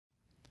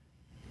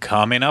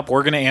Coming up,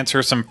 we're going to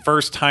answer some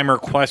first-timer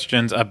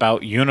questions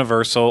about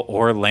Universal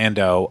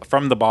Orlando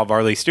from the Bob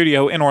Varley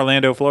Studio in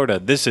Orlando, Florida.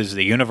 This is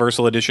the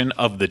Universal edition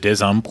of the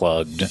Diz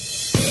Unplugged.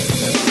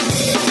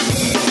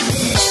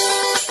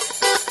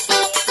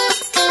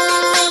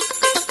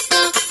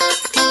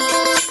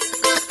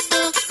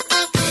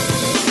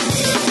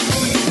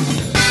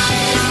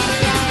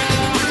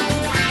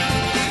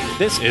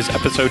 This is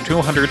episode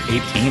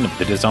 218 of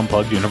the Diz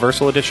Unplugged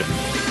Universal Edition.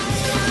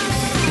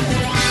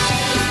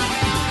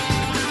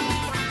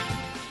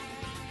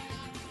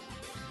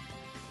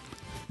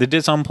 The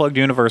Diz Unplugged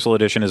Universal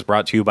Edition is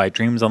brought to you by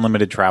Dreams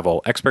Unlimited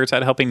Travel, experts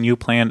at helping you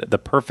plan the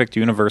perfect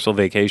Universal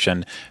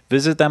vacation.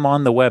 Visit them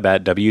on the web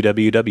at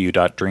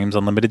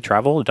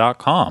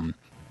www.dreamsunlimitedtravel.com.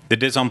 The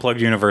Diz Unplugged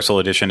Universal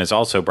Edition is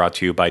also brought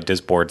to you by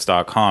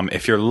Dizboards.com.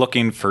 If you're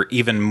looking for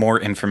even more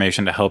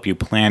information to help you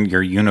plan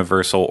your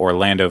Universal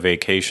Orlando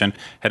vacation,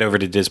 head over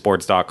to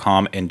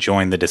Dizboards.com and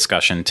join the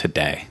discussion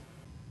today.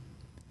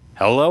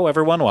 Hello,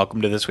 everyone.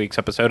 Welcome to this week's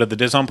episode of the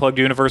Diz Unplugged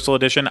Universal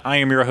Edition. I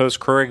am your host,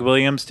 Craig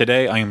Williams.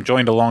 Today, I am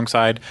joined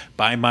alongside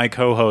by my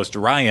co-host,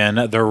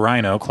 Ryan the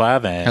Rhino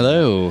Clavin.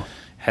 Hello.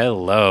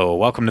 Hello.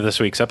 Welcome to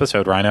this week's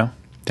episode, Rhino.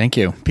 Thank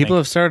you. People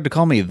have started to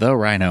call me the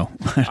Rhino.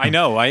 I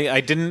know.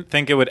 I didn't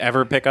think it would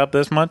ever pick up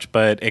this much,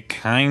 but it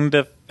kind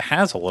of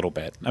has a little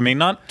bit. I mean,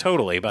 not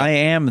totally, but I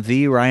am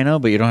the Rhino,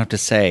 but you don't have to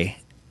say...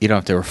 You don't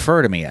have to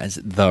refer to me as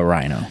the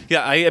Rhino.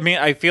 Yeah, I mean,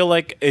 I feel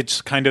like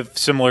it's kind of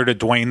similar to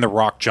Dwayne "The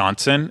Rock"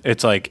 Johnson.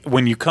 It's like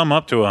when you come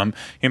up to him,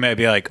 he may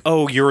be like,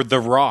 "Oh, you're The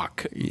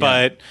Rock," yeah.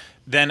 But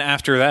then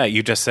after that,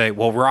 you just say,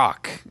 "Well,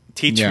 Rock,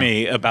 teach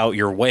me about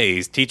your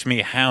ways. Teach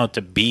me how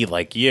to be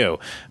like you."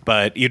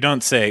 But you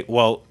don't say,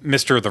 "Well,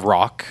 Mr. The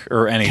Rock,"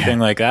 or anything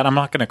like that. I'm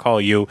not going to call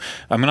you.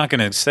 I'm not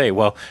going to say,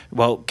 "Well,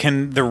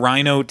 can the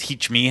Rhino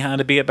teach me how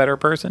to be a better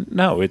person?"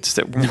 No, it's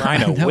the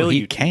Rhino. No, will he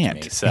you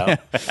can't. Teach me?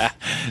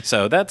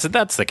 So that's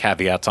the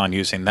caveats on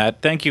using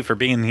that. Thank you for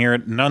being here.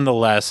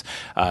 Nonetheless,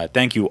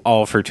 thank you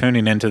all for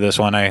tuning into this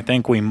one. I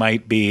think we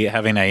might be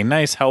having a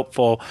nice,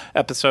 helpful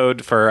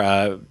episode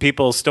for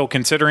people still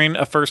considering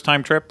a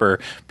first-time trip, or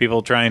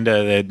people trying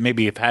to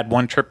maybe have had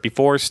one trip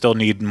before, still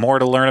need more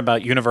to learn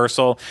about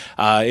Universal.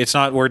 It's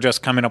not we're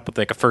just coming up with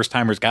like a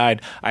first-timer's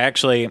guide.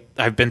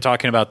 I've been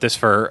talking about this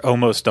for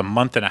almost a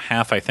month and a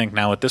half, I think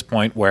now at this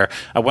point, where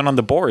I went on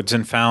the boards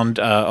and found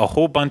a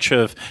whole bunch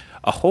of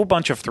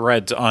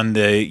threads on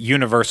the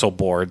Universal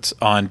boards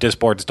on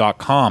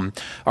Dizboards.com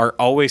are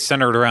always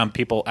centered around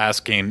people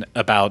asking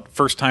about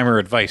first-timer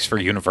advice for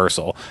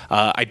Universal.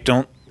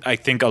 I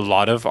think a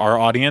lot of our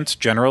audience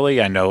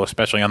generally, I know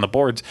especially on the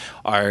boards,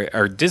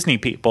 are Disney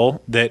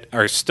people that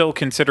are still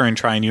considering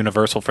trying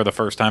Universal for the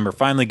first time or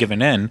finally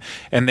giving in,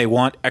 and they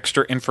want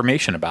extra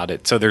information about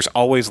it. So there's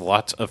always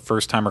lots of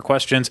first-timer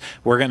questions.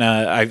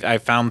 I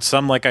found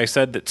some, like I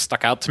said, that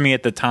stuck out to me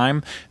at the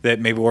time that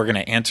maybe we're going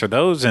to answer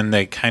those, and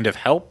they kind of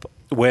help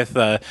with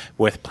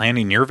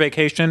planning your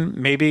vacation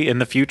maybe in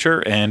the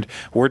future, and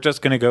we're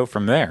just going to go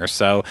from there.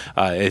 So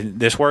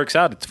this works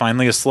out. It's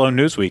finally a slow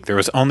news week. There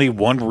was only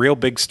one real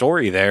big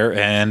story there,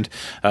 and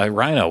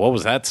Rhino, what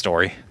was that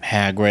story?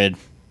 Hagrid.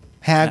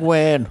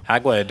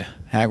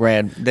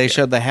 They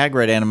showed the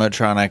Hagrid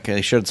animatronic.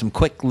 They showed some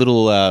quick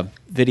little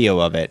video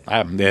of it.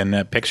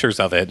 And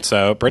pictures of it.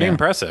 So pretty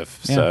impressive.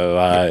 Yeah.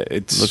 So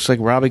it looks like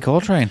Robbie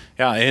Coltrane.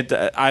 Yeah.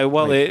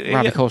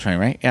 Robbie Coltrane,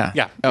 right? Yeah.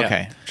 Yeah.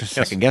 Okay. Just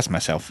second guess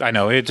myself. I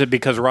know. It's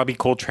because Robbie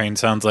Coltrane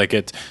sounds like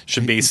it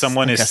should be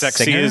someone like as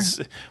sexy singer?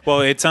 as. Well,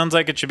 it sounds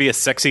like it should be a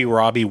sexy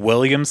Robbie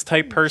Williams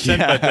type person,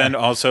 but then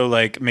also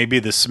like maybe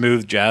the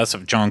smooth jazz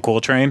of John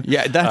Coltrane.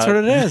 Yeah, that's what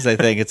it is. I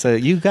think it's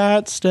you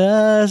got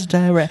stars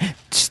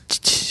direct.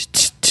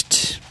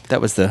 That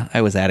was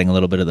I was adding a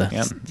little bit of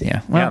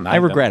the, Well, I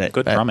regret it.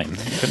 Good drumming.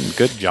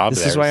 Good job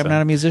there. This is why I'm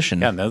not a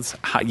musician. Yeah, that's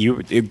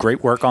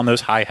great work on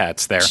those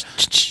hi-hats there.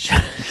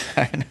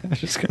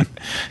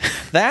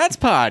 That's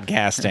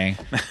podcasting.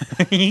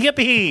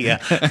 Yippee!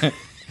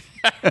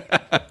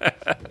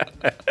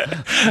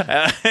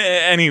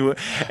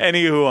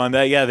 Anywho, on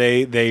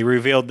that, they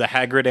revealed the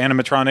Hagrid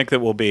animatronic that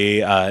will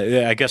be.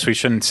 I guess we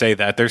shouldn't say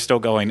that. They're still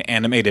going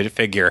animated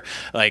figure.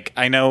 Like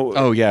I know.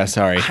 Oh yeah,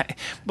 sorry.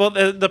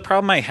 The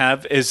problem I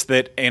have is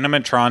that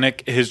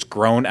animatronic has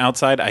grown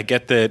outside. I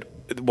get that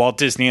Walt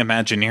Disney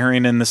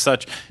Imagineering and the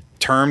such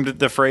termed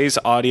the phrase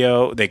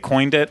audio. They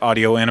coined it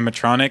audio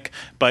animatronic,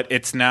 but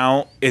it's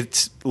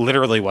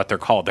literally what they're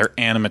called. They're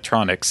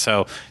animatronics.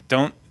 So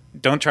don't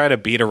try to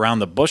beat around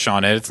the bush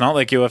on it. It's not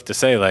like you have to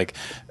say like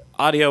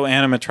audio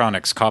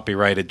animatronics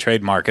copyrighted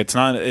trademark. It's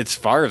not, as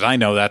far as I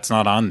know, that's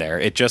not on there.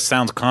 It just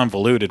sounds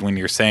convoluted when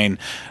you're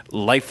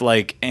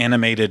lifelike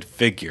animated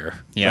figure.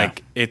 Yeah.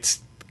 Like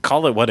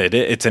call it what it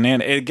is. It's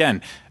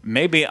again,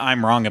 maybe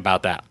I'm wrong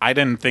about that. I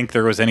didn't think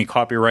there was any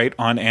copyright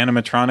on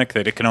animatronic,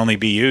 that it can only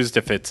be used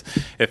if it's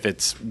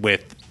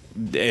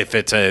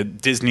a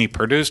Disney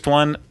produced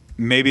one.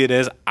 Maybe it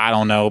is. I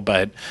don't know,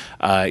 but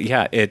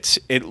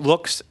it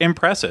looks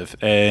impressive,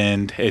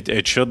 and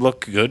it should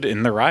look good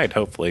in the ride,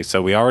 hopefully.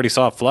 So we already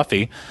saw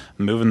Fluffy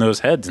moving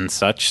those heads and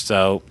such.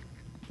 So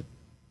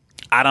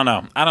I don't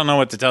know. I don't know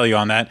what to tell you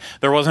on that.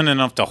 There wasn't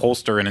enough to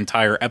holster an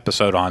entire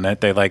episode on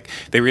it.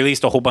 They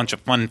released a whole bunch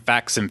of fun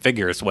facts and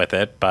figures with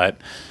it, but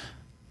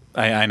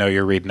I know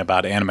you're reading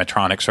about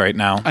animatronics right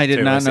now. I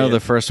did not know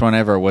the first one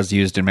ever was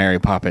used in Mary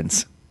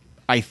Poppins.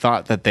 I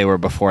thought that they were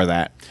before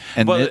that.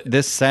 And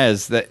this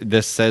says that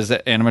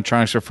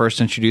animatronics were first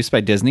introduced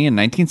by Disney in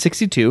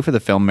 1962 for the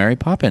film Mary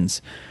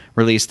Poppins,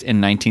 released in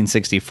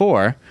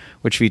 1964,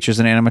 which features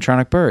an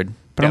animatronic bird.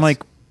 But I'm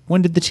like,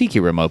 when did the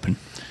Tiki Room open?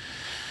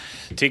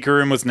 Tiki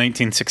Room was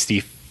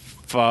 1965.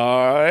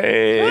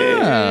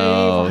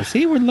 Oh,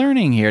 see, we're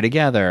learning here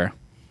together.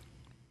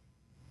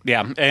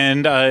 Yeah,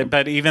 and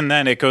but even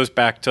then, it goes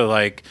back to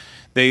like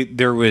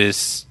there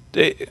was.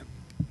 They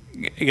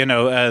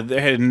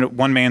had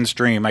One Man's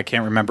Dream. I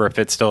can't remember if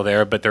it's still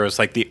there, but there was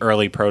like the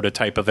early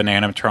prototype of an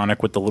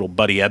animatronic with the little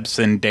Buddy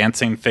Ebsen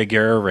dancing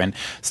figure and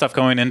stuff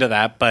going into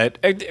that. But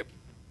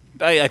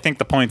I think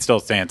the point still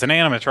stands. An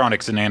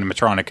animatronic is an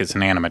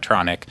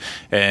animatronic,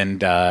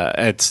 and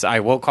I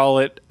will call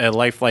it a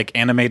lifelike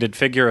animated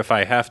figure if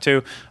I have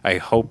to. I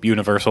hope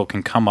Universal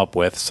can come up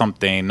with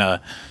something a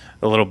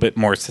little bit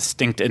more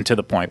succinct and to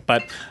the point.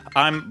 But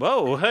I'm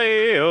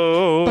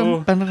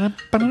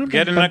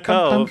getting a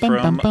call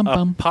from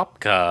a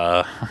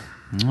Popka.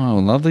 Oh,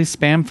 lovely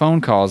spam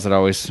phone calls that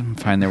always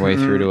find their way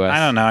through to us.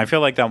 I don't know. I feel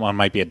like that one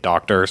might be a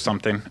doctor or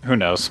something. Who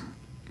knows?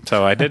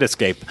 So I did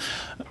escape.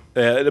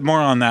 More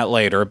on that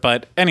later.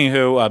 But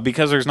anywho,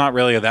 because there's not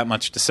really that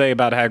much to say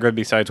about Hagrid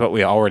besides what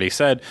we already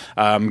said,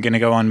 I'm going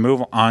to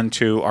move on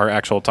to our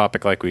actual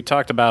topic like we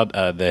talked about,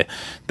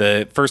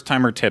 the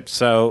first-timer tips.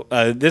 So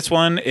this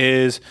one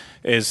it's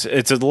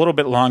a little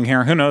bit long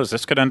here. Who knows?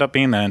 This could end up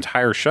being the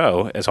entire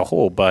show as a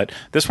whole. But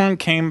this one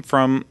came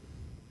from...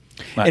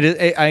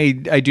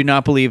 I do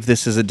not believe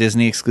this is a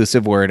Disney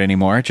exclusive word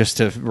anymore, just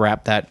to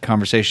wrap that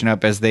conversation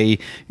up, as they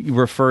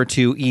refer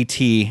to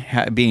E.T.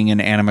 being an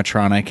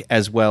animatronic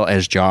as well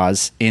as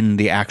Jaws in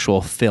the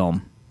actual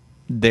film.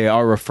 They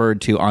are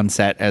referred to on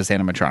set as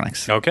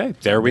animatronics. Okay,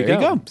 there we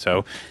go.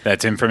 So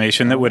that's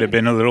information that would have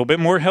been a little bit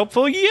more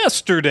helpful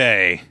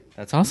yesterday.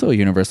 That's also a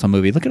Universal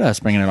movie. Look at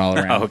us bringing it all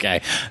around.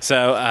 Okay.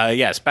 So,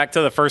 yes, back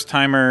to the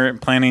first-timer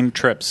planning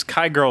trips.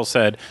 Kai Girl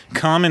said,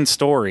 common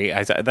story.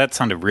 That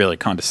sounded really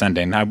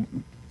condescending.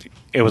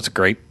 It was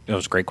great. It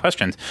was great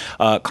questions.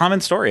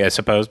 Common story, I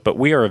suppose, but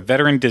we are a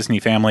veteran Disney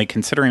family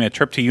considering a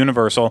trip to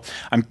Universal.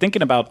 I'm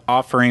thinking about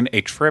offering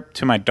a trip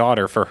to my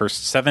daughter for her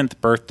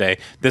 7th birthday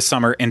this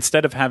summer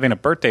instead of having a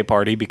birthday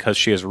party because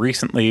she has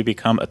recently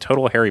become a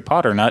total Harry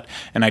Potter nut,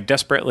 and I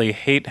desperately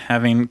hate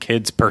having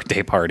kids'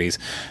 birthday parties.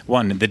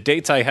 One, the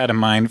dates I had in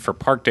mind for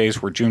park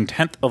days were June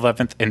 10th,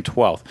 11th, and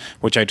 12th,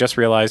 which I just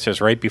realized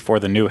is right before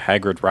the new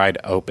Hagrid ride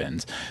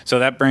opens. So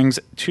that brings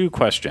 2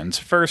 questions.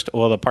 First,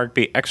 will the park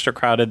be extra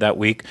crowded that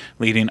week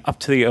leading up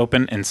to the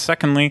open? And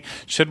secondly,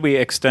 should we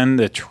extend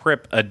the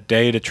trip a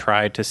day to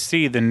try to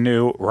see the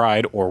new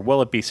ride, or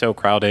will it be so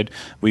crowded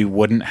we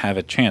wouldn't have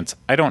a chance?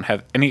 I don't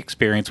have any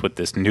experience with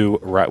these new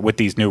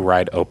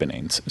ride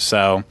openings.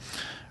 So,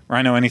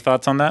 Rhino, any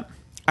thoughts on that?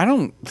 I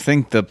don't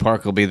think the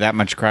park will be that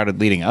much crowded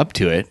leading up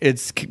to it.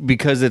 It's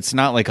because it's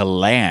not like a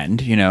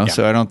land, Yeah.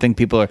 So I don't think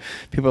people are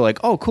like,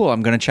 oh, cool,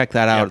 I'm going to check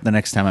that out the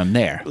next time I'm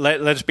there.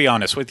 Let's be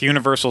honest. With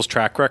Universal's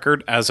track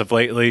record, as of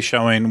lately,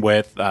 showing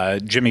with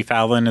Jimmy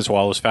Fallon as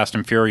well as Fast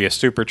and Furious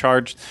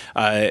Supercharged,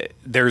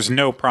 there's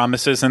no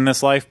promises in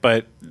this life,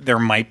 but there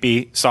might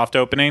be soft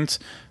openings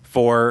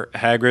for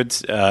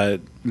Hagrid's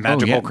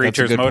Magical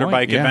Creatures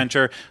Motorbike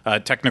Adventure,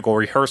 technical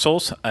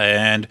rehearsals.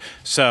 And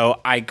so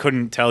I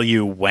couldn't tell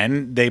you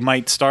when they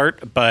might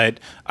start, but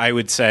I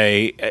would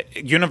say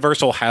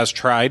Universal has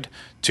tried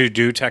to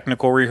do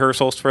technical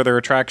rehearsals for their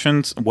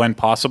attractions when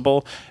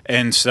possible.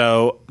 And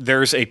so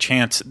there's a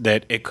chance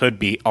that it could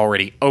be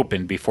already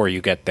open before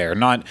you get there.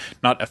 Not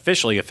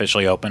officially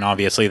open.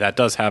 Obviously, that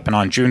does happen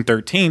on June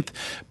 13th,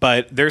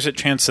 but there's a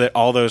chance that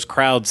all those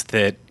crowds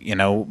that,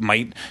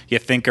 you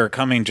think are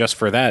coming just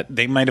for that,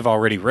 they might have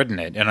already ridden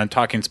it. And I'm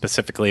talking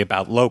specifically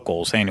about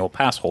locals, annual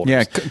pass holders.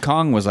 Yeah,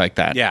 Kong was like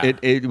that. Yeah.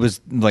 It was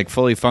like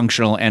fully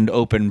functional and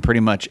open pretty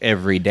much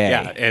every day.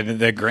 Yeah, and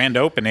the grand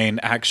opening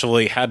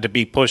actually had to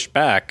be pushed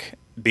back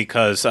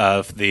because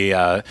of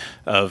the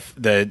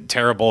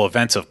terrible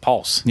events of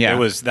Pulse. Yeah.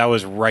 That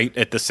was right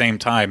at the same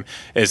time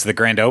as the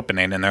grand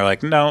opening, and they're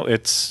like, no,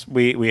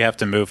 we have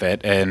to move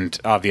it, and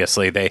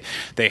obviously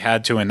they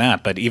had to in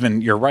that. But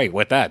even you're right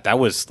with that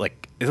was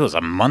like. It was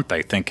a month,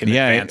 I think, in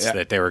advance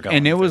that they were going.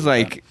 And it was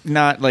like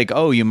not like,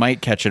 oh, you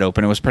might catch it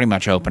open. It was pretty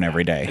much open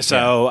every day.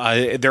 So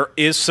there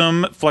is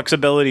some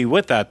flexibility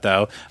with that,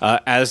 though,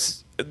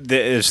 as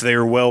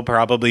there will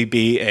probably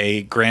be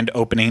a grand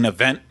opening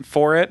event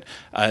for it.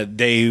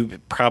 They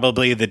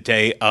probably the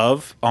day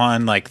of,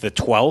 on like the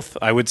 12th,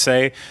 I would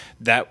say,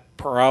 that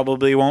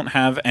probably won't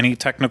have any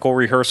technical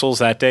rehearsals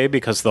that day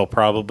because they'll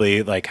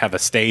probably like have a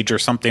stage or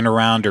something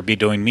around or be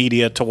doing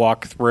media to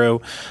walk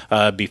through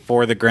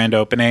before the grand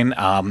opening.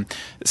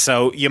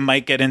 So you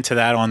might get into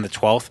that on the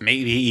 12th,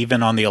 maybe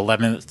even on the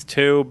 11th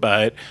too,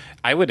 but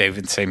I would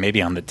even say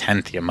maybe on the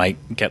 10th you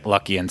might get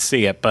lucky and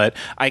see it. But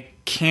I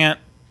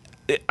can't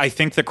I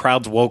think the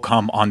crowds will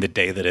come on the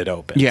day that it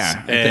opens.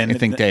 Yeah, I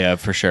think day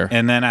of for sure.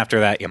 And then after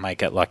that, you might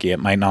get lucky. It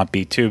might not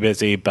be too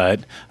busy,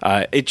 but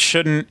it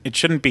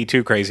shouldn't be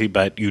too crazy.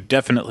 But you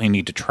definitely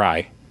need to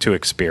try to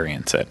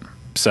experience it.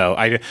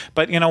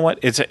 But you know what?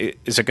 Is it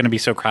going to be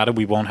so crowded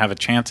we won't have a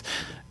chance?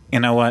 You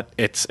know what?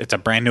 It's a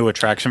brand new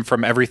attraction.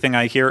 From everything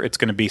I hear, it's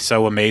going to be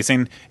so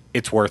amazing.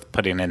 It's worth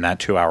putting in that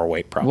 2-hour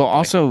wait, probably. Well,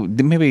 also,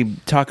 maybe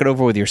talk it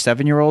over with your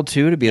 7-year-old,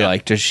 too, to be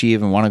like, does she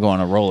even want to go on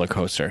a roller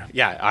coaster?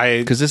 Yeah,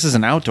 because this is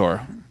an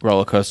outdoor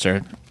roller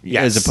coaster,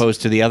 yes, as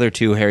opposed to the other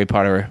two Harry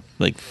Potter,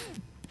 like,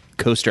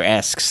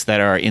 coaster-esques that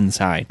are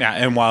inside. Yeah,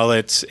 and while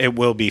it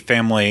will be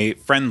family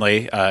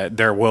friendly,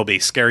 there will be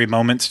scary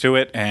moments to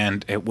it,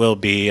 and it will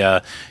be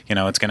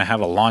it's going to have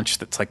a launch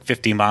that's like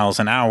 50 miles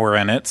an hour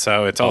in it,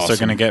 so it's also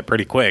going to get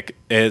pretty quick.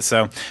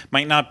 So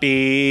might not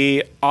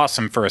be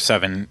awesome for a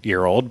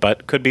 7-year-old,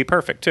 but could be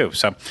perfect too.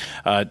 So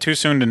too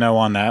soon to know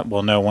on that.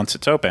 We'll know once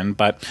it's open.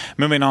 But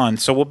moving on,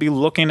 so we'll be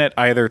looking at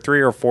either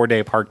 3 or 4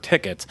 day park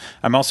tickets.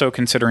 I'm also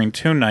considering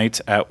 2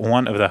 nights at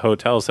one of the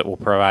hotels that will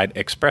provide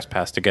express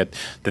pass to get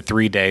the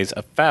 3 days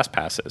of fast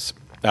passes.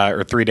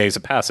 Or 3 days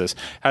of passes.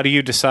 How do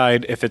you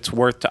decide if it's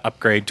worth to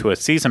upgrade to a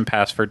season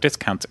pass for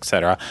discounts,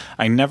 etc.?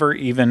 I never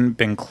even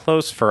been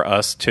close for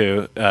us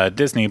to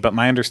Disney, but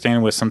my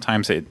understanding was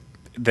sometimes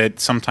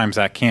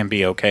that can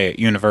be okay at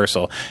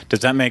Universal.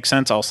 Does that make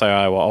sense? Also,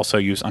 I will also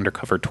use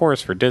Undercover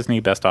Tourist for Disney.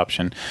 Best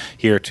option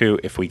here too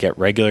if we get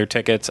regular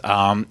tickets.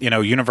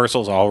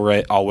 Universal's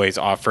always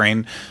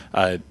offering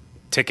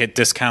ticket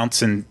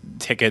discounts and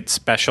ticket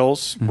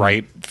specials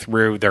right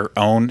through their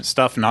own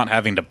stuff, not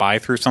having to buy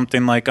through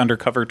something like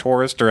Undercover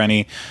Tourist or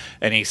any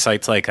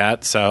sites like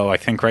that. So I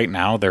think right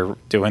now they're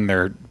doing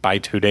their buy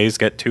 2 days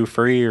get 2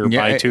 free or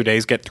buy 2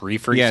 days get 3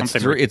 free. Yeah,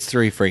 it's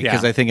 3 free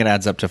because I think it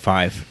adds up to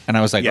 5. And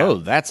I was like, oh,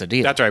 that's a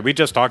deal. That's right. We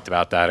just talked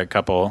about that a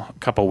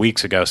couple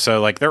weeks ago. So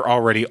like they're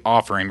already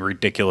offering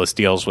ridiculous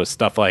deals with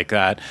stuff like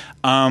that.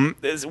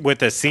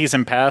 With a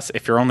season pass,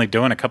 if you're only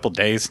doing a couple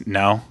days,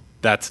 no.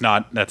 That's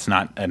not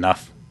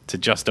enough to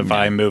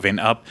justify moving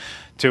up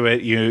to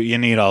it. You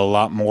need a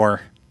lot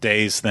more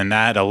days than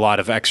that, a lot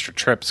of extra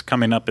trips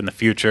coming up in the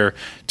future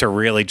to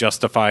really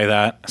justify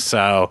that.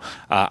 So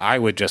I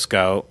would just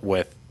go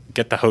with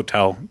get the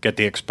hotel, get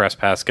the express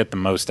pass, get the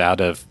most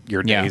out of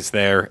your days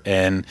there.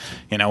 And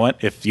you know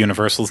what? If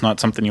Universal's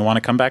not something you want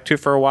to come back to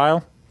for a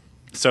while,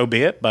 so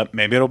be it. But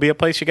maybe it'll be a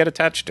place you get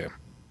attached to.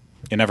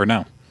 You never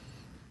know.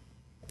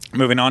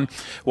 Moving on,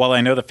 while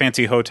I know the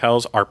fancy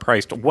hotels are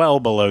priced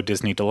well below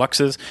Disney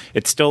Deluxes,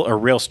 it's still a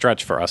real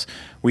stretch for us.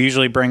 We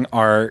usually bring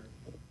our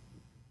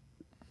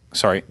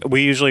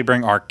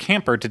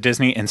camper to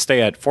Disney and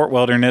stay at Fort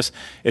Wilderness.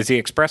 Is the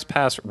Express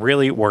Pass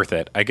really worth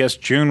it? I guess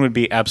June would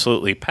be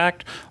absolutely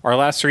packed. Our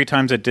last 3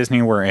 times at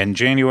Disney were in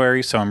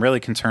January, so I'm really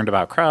concerned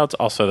about crowds.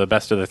 Also, the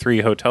best of the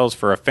 3 hotels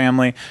for a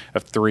family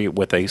of 3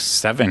 with a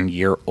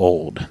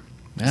 7-year-old.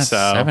 Yeah,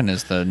 7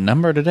 is the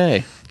number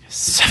today.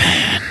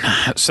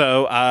 7.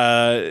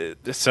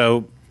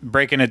 So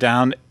breaking it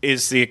down,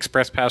 is the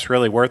Express Pass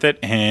really worth it?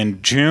 In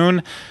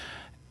June,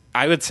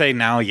 I would say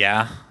now,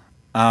 yeah.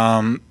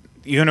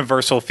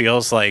 Universal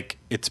feels like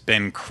it's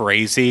been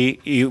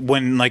crazy.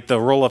 When like the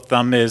rule of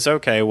thumb is,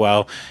 okay,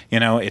 well,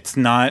 it's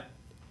not.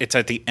 It's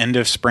at the end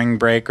of spring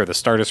break or the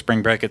start of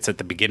spring break. It's at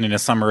the beginning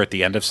of summer, at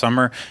the end of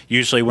summer.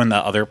 Usually when the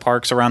other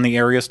parks around the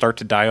area start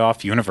to die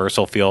off,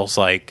 Universal feels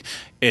like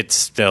it's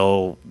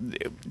still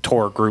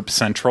tour group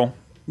central.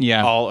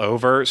 Yeah, all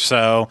over.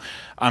 So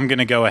I'm going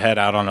to go ahead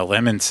out on a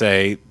limb and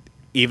say,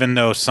 even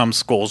though some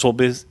schools will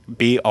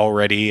be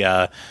already,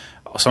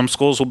 some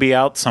schools will be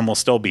out, some will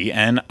still be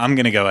in. I'm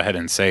going to go ahead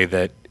and say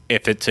that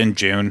if it's in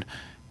June,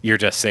 you're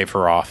just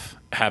safer off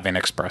having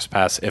Express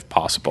Pass if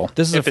possible.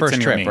 This is the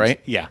first trip, right?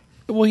 Yeah.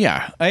 Well,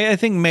 yeah. I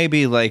think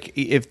maybe like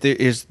if there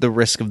is the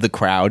risk of the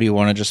crowd, you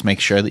want to just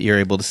make sure that you're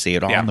able to see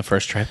it all on the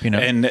first trip.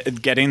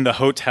 And getting the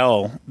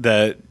hotel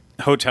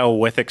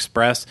with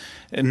Express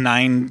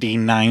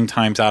 99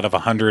 times out of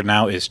 100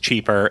 now is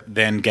cheaper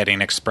than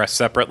getting Express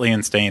separately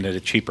and staying at a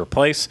cheaper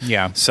place.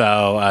 Yeah.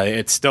 So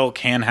it still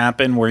can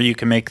happen where you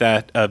can make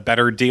that a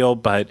better deal,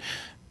 but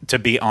to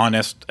be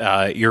honest,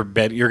 you're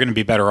going to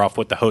be better off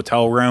with the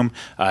hotel room.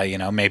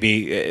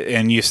 Maybe,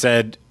 and you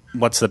said,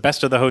 what's the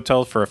best of the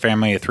hotels for a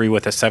family of 3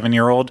 with a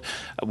 7-year-old?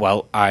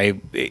 Well, I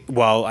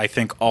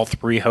think all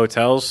 3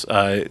 hotels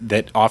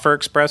that offer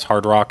Express,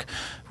 Hard Rock,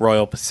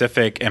 Royal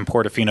Pacific, and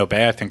Portofino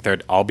Bay, I think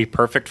they'd all be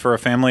perfect for a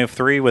family of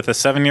 3 with a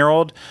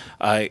 7-year-old.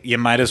 You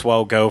might as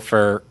well go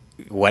for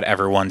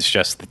whatever one's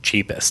just the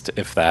cheapest,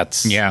 if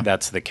that's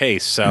the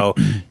case. So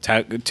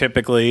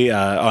typically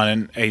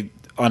on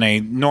a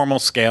normal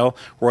scale,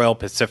 Royal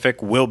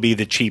Pacific will be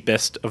the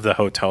cheapest of the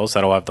hotels.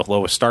 That'll have the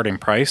lowest starting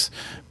price.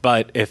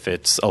 But if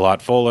it's a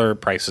lot fuller,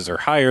 prices are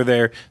higher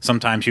there.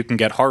 Sometimes you can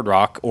get Hard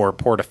Rock or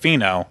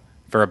Portofino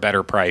for a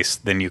better price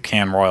than you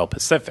can Royal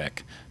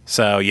Pacific.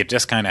 So you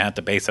just kind of have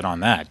to base it on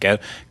that.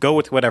 Go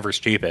with whatever's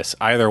cheapest.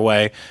 Either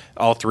way,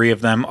 all 3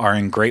 of them are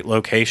in great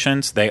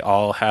locations. They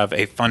all have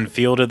a fun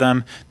feel to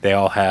them. They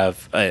all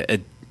have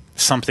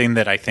something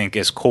that I think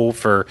is cool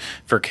for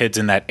kids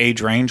in that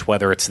age range,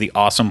 whether it's the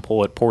awesome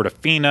pool at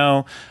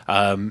Portofino,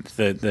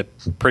 the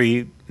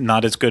pretty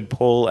not as good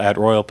pool at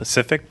Royal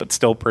Pacific, but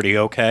still pretty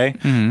okay,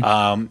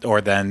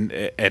 or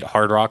then at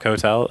Hard Rock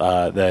Hotel,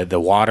 the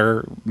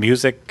water,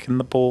 music in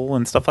the pool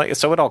and stuff like that.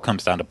 So it all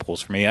comes down to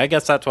pools for me. I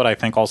guess that's what I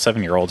think all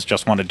 7-year-olds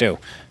just want to do,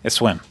 is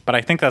swim. But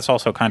I think that's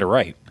also kind of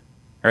right?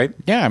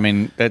 Yeah, I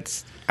mean,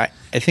 I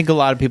think a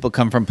lot of people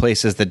come from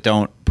places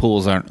that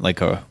pools aren't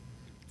like a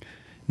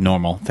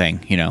normal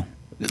thing,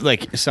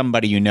 like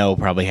somebody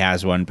probably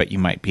has one, but you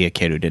might be a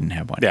kid who didn't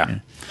have one. Yeah.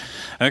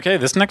 Okay,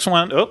 this next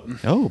one.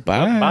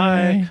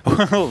 Bye.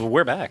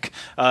 We're back.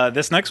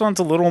 This next one's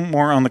a little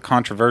more on the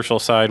controversial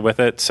side with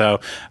it. So,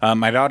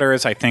 my daughter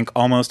is, I think,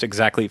 almost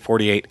exactly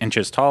 48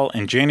 inches tall.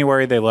 In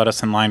January, they let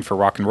us in line for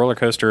Rock and Roller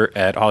Coaster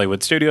at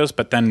Hollywood Studios,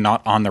 but then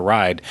not on the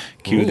ride.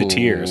 Cue the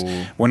tears.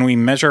 When we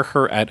measure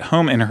her at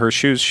home in her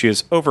shoes, she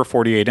is over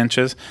 48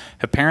 inches.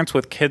 Have parents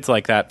with kids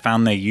like that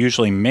found they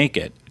usually make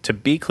it? To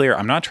be clear,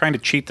 I'm not trying to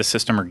cheat the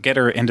system or get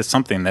her into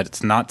something that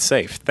it's not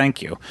safe. Thank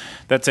you.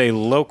 That's a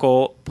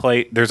local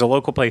place. There's a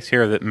local place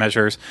here that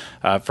measures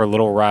for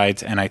little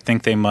rides, and I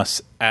think they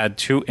must add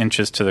 2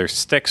 inches to their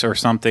sticks or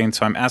something.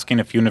 So I'm asking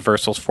if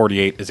Universal's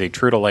 48 is a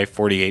true to life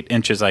 48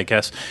 inches. I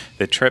guess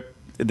the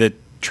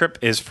trip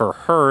is for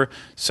her.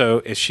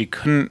 So if she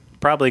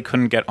probably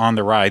couldn't get on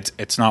the rides,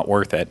 it's not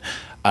worth it.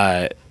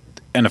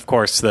 And of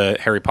course, the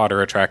Harry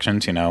Potter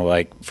attractions,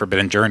 like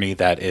Forbidden Journey,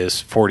 that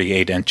is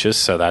 48 inches,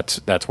 so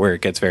that's where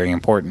it gets very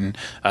important.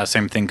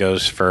 Same thing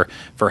goes for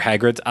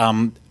Hagrid's.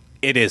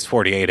 It is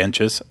 48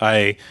 inches.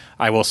 I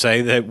will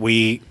say that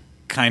we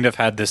kind of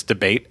had this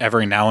debate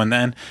every now and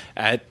then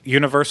at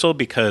Universal,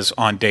 because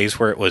on days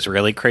where it was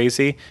really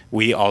crazy,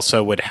 we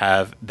also would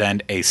have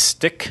then a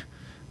stick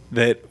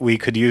that we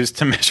could use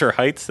to measure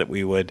heights, that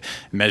we would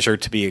measure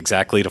to be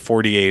exactly to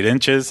 48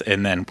 inches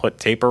and then put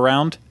tape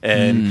around.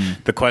 And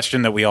the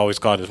question that we always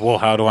got is, well,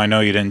 how do I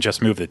know you didn't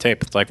just move the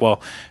tape? It's like, well,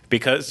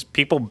 because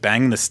people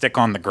bang the stick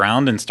on the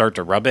ground and start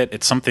to rub it,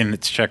 it's something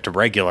that's checked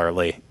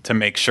regularly to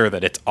make sure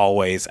that it's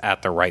always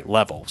at the right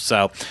level.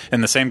 So,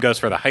 and the same goes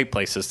for the height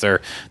places.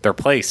 They're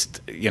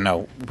placed,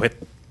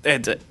 with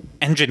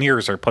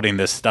engineers are putting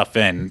this stuff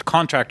in,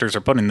 contractors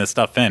are putting this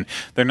stuff in.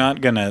 They're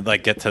not going to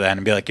get to that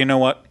and be like, you know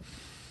what?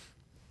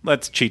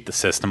 Let's cheat the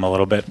system a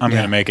little bit. I'm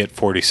going to make it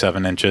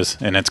 47 inches,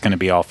 and it's going to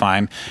be all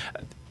fine.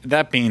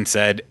 That being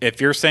said, if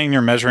you're saying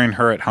you're measuring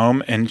her at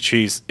home and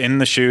she's in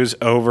the shoes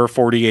over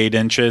 48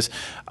 inches,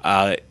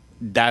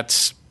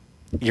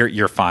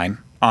 you're fine.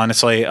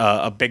 Honestly,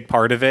 a big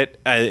part of it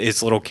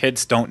is little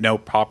kids don't know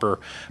proper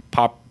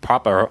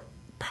posture.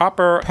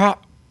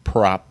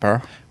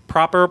 Proper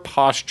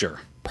Posture.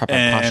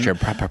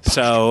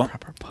 So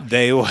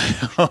they will.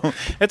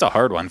 It's a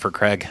hard one for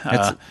Craig.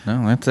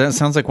 That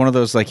sounds like one of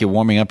those, like, you're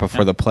warming up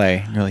before the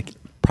play. You're like,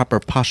 proper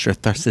posture.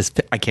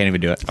 I can't even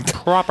do it.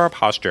 Proper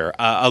posture.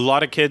 A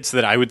lot of kids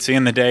that I would see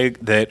in the day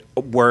that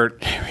were...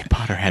 Harry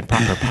Potter had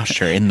proper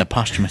posture in the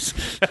posthumous.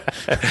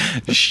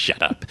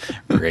 Shut up,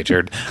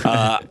 Richard.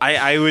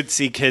 I would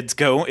see kids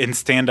go and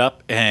stand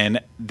up, and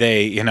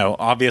they,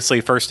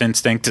 obviously first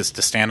instinct is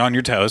to stand on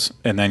your toes,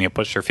 and then you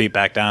push your feet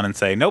back down and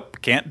say, nope,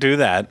 can't do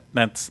that.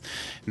 That's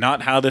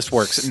not how this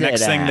works.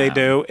 Next thing they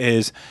do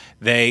is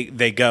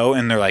they go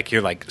and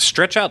you're like,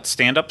 stretch out,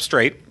 stand up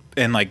straight,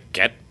 and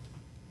get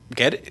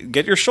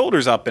your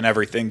shoulders up and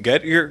everything.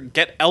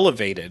 Get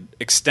elevated.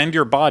 Extend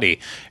your body.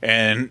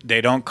 And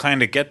they don't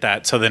kind of get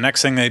that. So the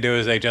next thing they do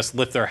is they just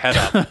lift their head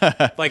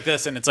up like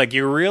this. And it's like,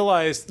 you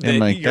realize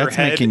that that's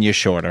making you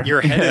shorter.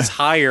 Your head is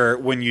higher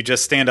when you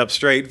just stand up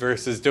straight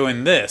versus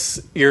doing this.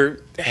 Your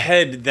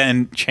head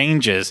then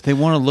changes. They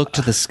want to look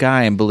to the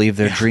sky and believe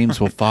their dreams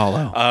will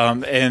follow.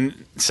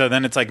 And so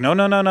then it's like, no,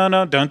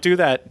 don't do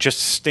that.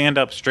 Just stand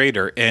up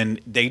straighter. And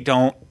they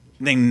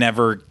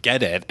never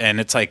get it. And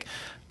it's like,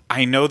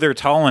 I know they're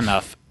tall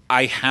enough.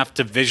 I have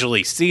to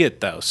visually see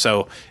it, though.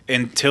 So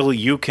until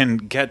you can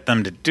get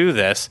them to do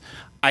this,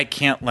 I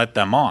can't let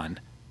them on.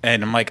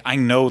 And I'm like, I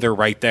know they're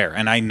right there,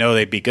 and I know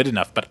they'd be good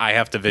enough, but I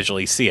have to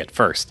visually see it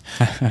first.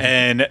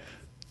 And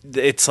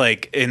it's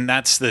like, and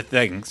that's the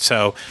thing.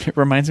 So it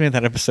reminds me of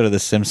that episode of The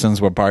Simpsons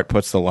where Bart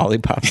puts the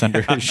lollipops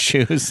under his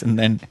shoes, and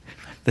then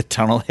the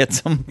tunnel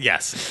hits him.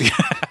 Yes.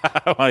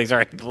 Well, he's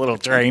riding the little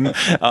train.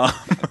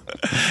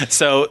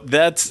 So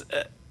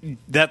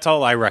that's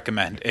all I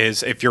recommend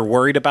is, if you're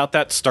worried about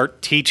that,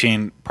 start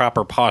teaching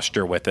proper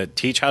posture with it.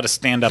 Teach how to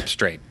stand up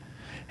straight.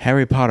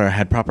 Harry Potter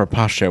had proper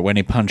posture when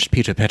he punched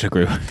Peter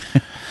Pettigrew.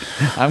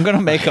 I'm going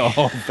to make a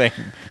whole thing.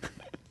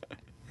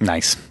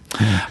 Nice.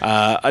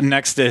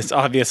 Next is,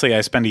 obviously,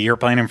 I spent a year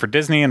planning for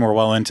Disney, and we're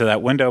well into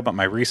that window, but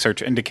my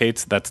research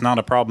indicates that's not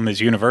a problem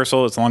as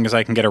Universal, as long as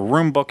I can get a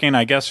room booking,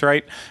 I guess,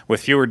 right?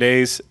 With fewer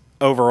days.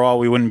 Overall,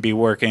 we wouldn't be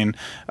working.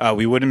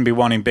 We wouldn't be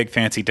wanting big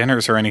fancy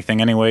dinners or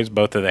anything anyways.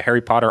 Both of the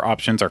Harry Potter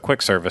options are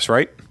quick service,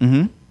 right?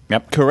 Mm-hmm.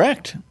 Yep.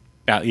 Correct.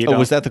 Yeah.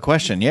 Was that the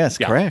question? Yes,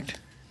 yeah. Correct.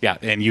 Yeah,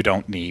 and you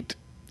don't need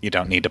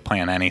to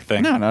plan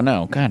anything.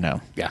 No. God, no.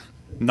 Yeah.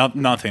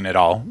 nothing at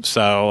all.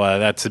 So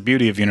that's the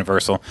beauty of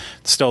Universal.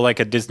 It's still like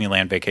a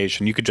Disneyland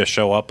vacation. You could just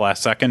show up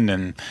last second,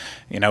 and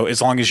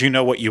as long as you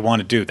know what you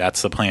want to do,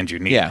 that's the plans you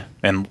need. Yeah,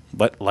 and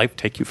let life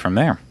take you from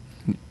there.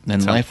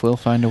 Then life will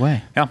find a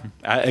way. Yeah,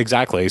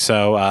 exactly.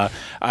 So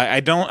I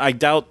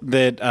doubt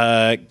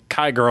that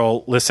Kai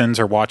Girl listens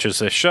or watches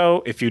this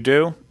show. If you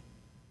do,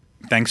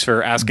 thanks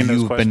for asking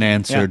those questions. You've been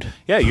answered.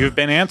 Yeah, you've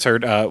been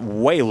answered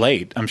way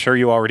late. I'm sure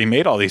you already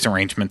made all these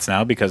arrangements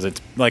now because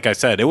it's, like I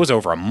said, it was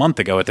over a month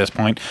ago at this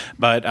point.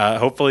 But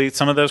hopefully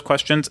some of those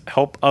questions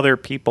help other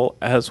people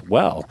as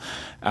well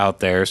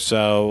out there.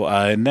 So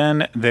and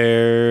then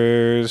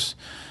there's...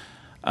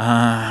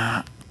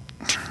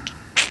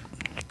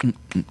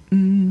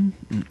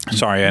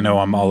 Sorry, I know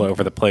I'm all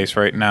over the place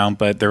right now,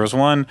 but there was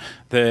one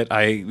that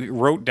I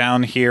wrote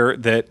down here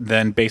that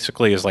then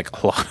basically is like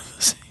a lot of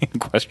the same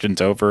questions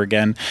over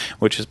again,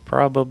 which is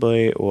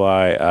probably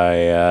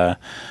why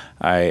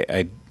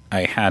I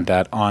had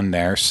that on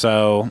there.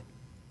 So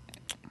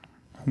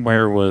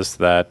where was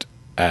that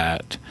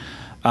at?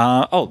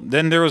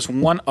 Then there was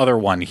one other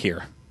one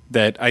here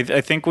that I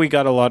think we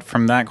got a lot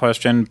from that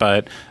question,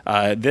 but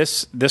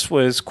this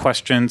was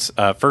questions,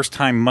 first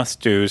time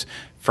must-dos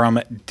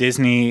from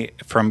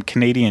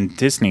Canadian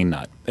Disney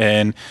Nut.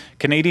 And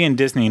Canadian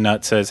Disney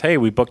Nut says, hey,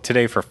 we booked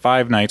today for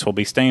 5 nights. We'll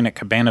be staying at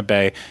Cabana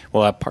Bay.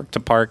 We'll have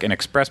park-to-park and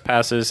express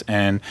passes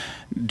and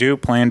do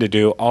plan to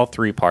do all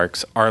 3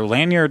 parks. Are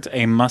lanyards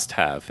a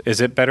must-have? Is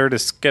it better to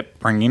skip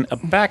bringing a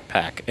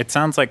backpack? It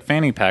sounds like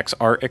fanny packs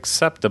are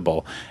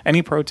acceptable.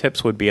 Any pro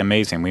tips would be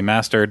amazing. We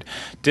mastered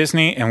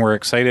Disney, and we're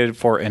excited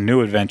for a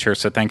new adventure,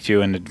 so thank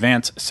you in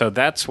advance. So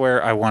that's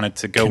where I wanted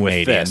to go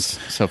with this.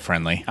 So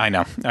friendly. I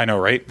know,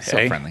 right?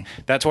 So friendly.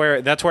 That's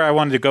where I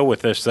wanted to go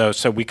with this, though.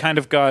 So we kind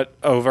of got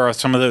over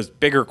some of those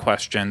bigger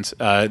questions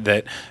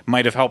that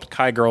might have helped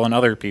Kai Girl and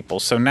other people.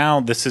 So now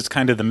this is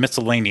kind of the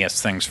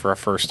miscellaneous things for a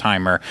first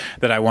timer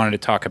that I wanted to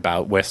talk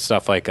about with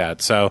stuff like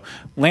that. So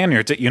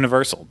lanyards at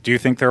Universal, do you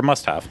think they're a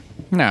must-have?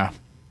 No.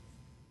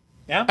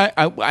 Yeah.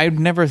 I've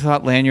never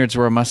thought lanyards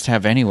were a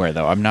must-have anywhere,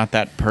 though. I'm not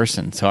that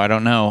person, so I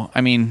don't know.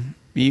 I mean,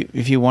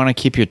 if you want to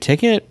keep your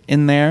ticket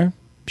in there,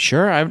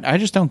 sure. I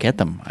just don't get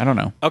them. I don't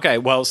know. Okay.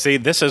 Well, see,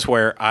 this is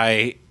where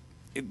I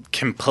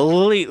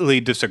completely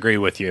disagree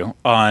with you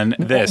on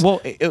this. Well,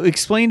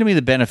 explain to me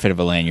the benefit of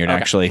a lanyard,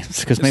 actually,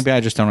 because maybe I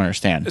just don't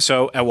understand.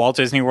 So at Walt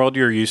Disney World,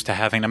 you're used to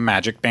having a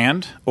magic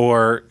band,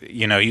 or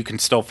you can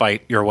still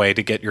fight your way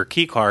to get your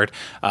key card,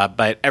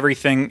 but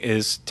everything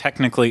is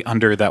technically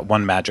under that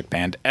one magic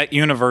band. At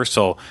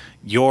Universal,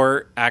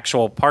 your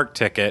actual park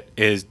ticket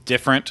is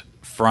different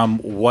from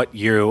what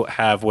you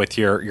have with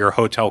your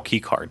hotel key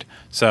card.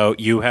 So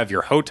you have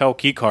your hotel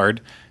key card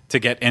to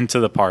get into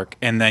the park,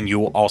 and then you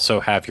will also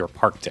have your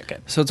park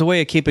ticket. So it's a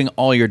way of keeping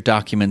all your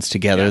documents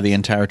together the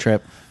entire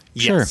trip?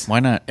 Sure,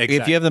 why not? Exactly.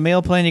 If you have the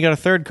mail plan, you got a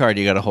third card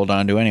you got to hold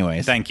on to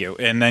anyways. Thank you.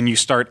 And then you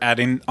start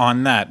adding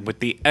on that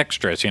with the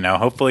extras.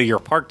 Hopefully your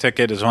park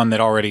ticket is one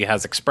that already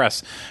has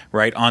Express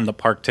right on the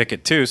park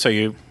ticket too, so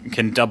you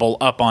can double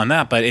up on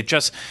that. But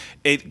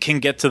it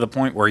can get to the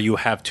point where you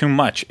have too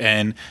much.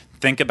 And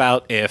think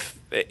about if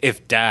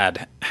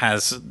Dad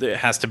has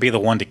to be the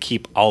one to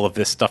keep all of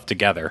this stuff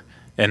together.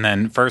 And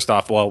then first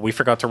off, we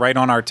forgot to write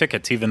on our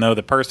tickets, even though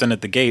the person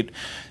at the gate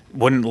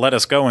wouldn't let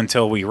us go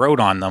until we wrote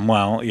on them.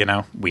 Well,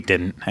 we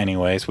didn't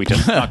anyways. We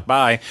just snuck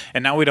by,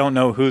 and now we don't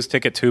know whose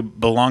tickets who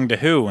belong to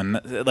who.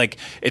 And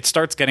it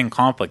starts getting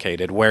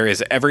complicated.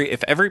 Whereas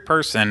if every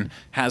person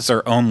has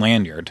their own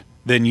lanyard,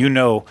 then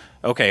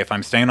okay, if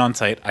I'm staying on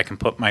site, I can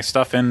put my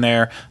stuff in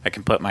there. I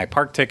can put my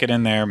park ticket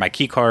in there, my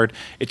key card.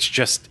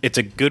 It's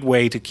a good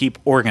way to keep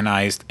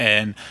organized.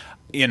 And,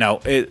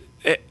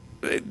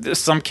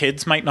 some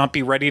kids might not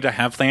be ready to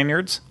have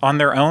lanyards on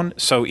their own.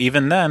 So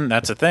even then,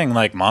 that's a thing.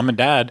 Like mom and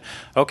dad,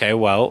 okay,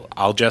 well,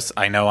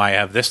 I know I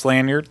have this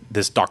lanyard.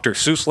 This Dr.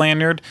 Seuss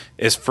lanyard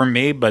is for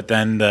me, but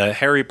then the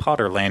Harry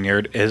Potter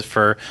lanyard is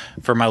for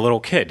my little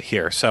kid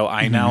here. So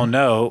I now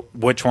know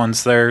which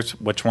one's theirs,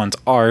 which one's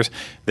ours,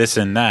 this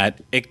and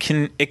that. It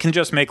can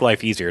just make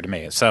life easier to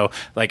me. So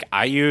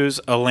I use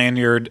a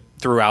lanyard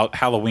throughout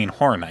Halloween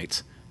Horror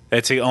Nights.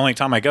 It's the only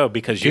time I go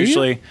because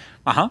usually,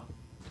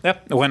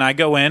 Yep. When I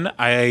go in,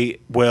 I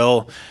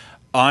will,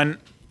 on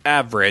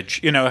average,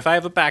 if I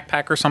have a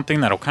backpack or something,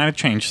 that'll kind of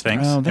change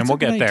things, and we'll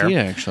get there.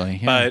 Idea, actually.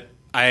 Yeah. But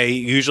I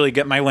usually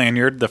get my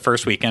lanyard the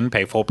first weekend,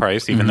 pay full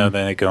price, even though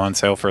they go on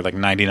sale for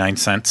 99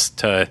 cents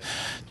to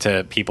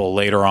people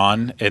later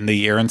on in the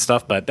year and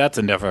stuff. But that's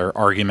another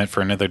argument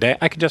for another day.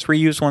 I could just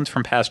reuse ones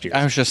from past years.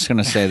 I was just going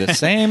to say the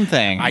same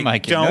thing.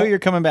 You're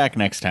coming back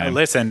next time.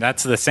 Listen,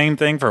 that's the same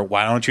thing for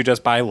why don't you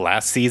just buy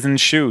last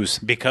season's shoes?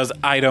 Because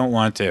I don't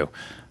want to.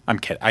 I'm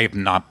kidding. I have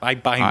not. I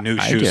buy new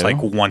shoes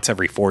once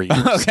every 4 years.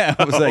 Okay,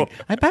 I was like,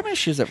 I buy my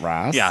shoes at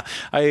Ross. Yeah,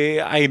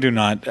 I do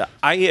not.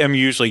 I am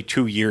usually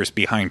 2 years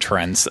behind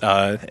trends.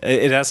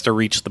 It has to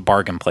reach the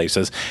bargain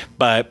places.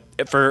 But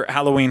for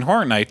Halloween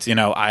Horror Nights,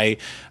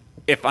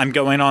 if I'm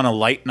going on a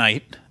light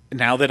night,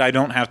 now that I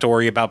don't have to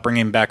worry about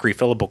bringing back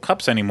refillable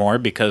cups anymore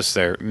because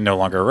they're no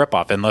longer a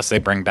ripoff, unless they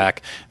bring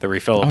back the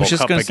refillable cup again. I was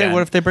just going to say,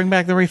 what if they bring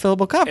back the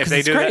refillable cup? If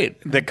they do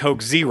great. the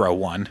Coke Zero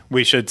one,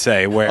 we should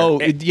say. Where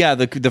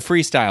the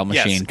freestyle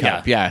machine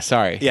cup. Yeah,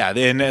 sorry. Yeah,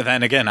 and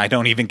then again, I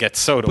don't even get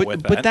soda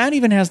with that. But that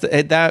even has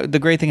the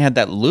great thing had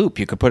that loop.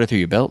 You could put it through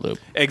your belt loop.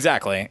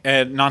 Exactly.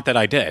 Not that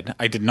I did.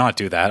 I did not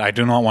do that. I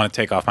do not want to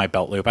take off my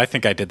belt loop. I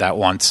think I did that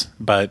once,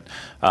 but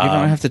you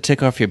don't have to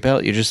take off your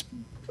belt. You just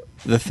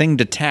the thing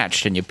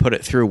detached and you put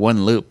it through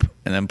one loop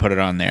and then put it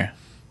on there.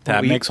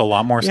 That makes a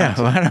lot more sense.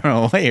 Yeah, well, I don't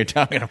know what you're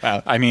talking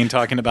about. I mean,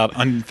 talking about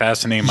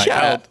unfastening my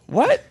belt.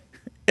 What?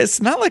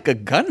 It's not like a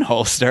gun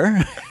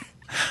holster.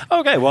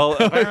 Okay, well,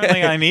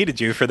 apparently I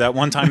needed you for that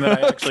one time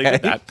that I actually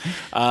did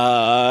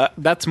that.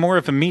 That's more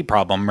of a me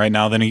problem right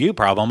now than a you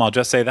problem. I'll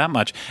just say that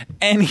much.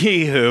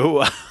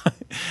 Anywho,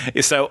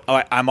 so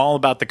I'm all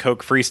about the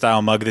Coke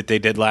Freestyle mug that they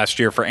did last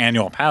year for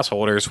annual pass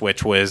holders,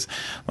 which was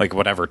like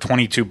whatever,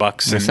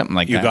 $22, and something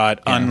like you that.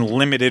 got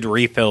unlimited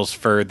refills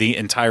for the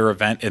entire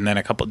event, and then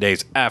a couple of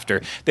days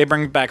after they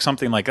bring back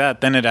something like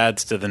that, then it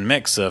adds to the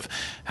mix of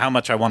how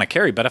much I want to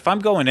carry. But if I'm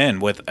going in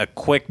with a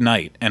quick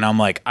night and I'm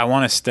like, I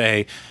want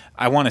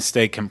to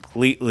stay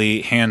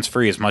completely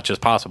hands-free as much as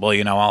possible.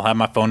 You know, I'll have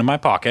my phone in my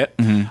pocket.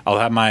 Mm-hmm. I'll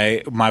have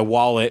my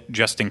wallet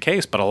just in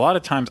case. But a lot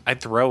of times I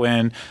throw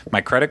in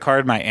my credit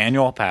card, my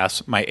annual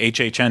pass, my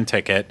HHN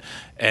ticket,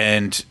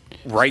 and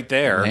right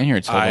there.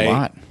 Lanyards hold a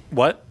lot.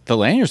 What? The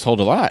lanyards hold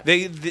a lot.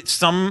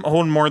 Some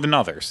hold more than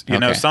others. You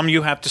know, some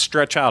you have to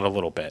stretch out a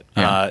little bit.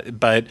 Yeah.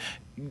 But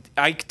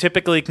I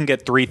typically can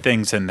get 3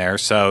 things in there.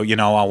 So, you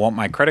know, I'll want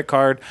my credit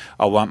card,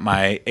 I'll want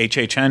my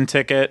HHN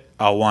ticket,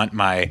 I'll want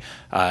my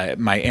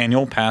my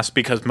annual pass,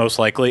 because most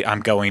likely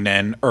I'm going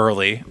in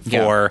early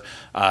for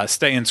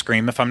Stay and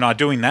Scream. If I'm not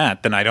doing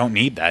that, then I don't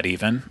need that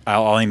even.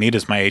 All I need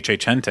is my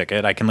HHN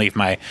ticket. I can leave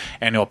my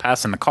annual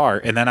pass in the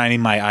car, and then I need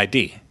my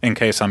ID in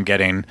case I'm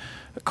getting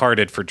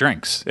carded for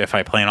drinks if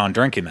I plan on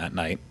drinking that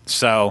night.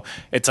 So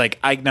it's like,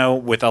 I know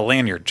with a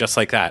lanyard just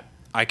like that,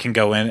 I can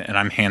go in and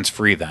I'm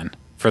hands-free then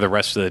for the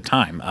rest of the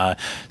time.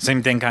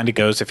 Same thing kind of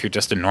goes if you're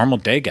just a normal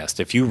day guest.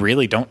 If you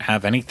really don't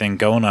have anything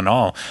going on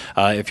all,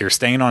 if you're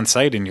staying on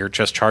site and you're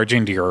just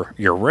charging to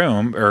your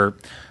room, or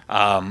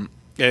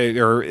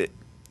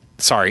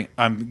sorry,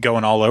 I'm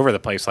going all over the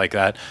place like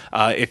that.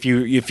 If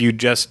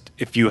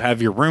you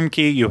have your room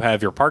key, you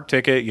have your park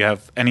ticket, you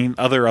have any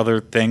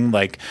other thing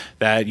like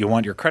that, you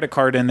want your credit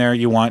card in there,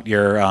 you want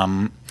your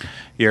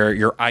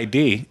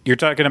ID. You're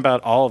talking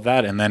about all of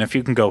that, and then if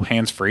you can go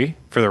hands free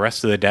for the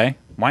rest of the day,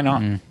 why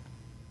not? Mm.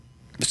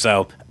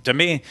 So, to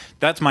me,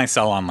 that's my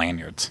sell on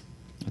lanyards.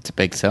 It's a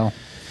big sell.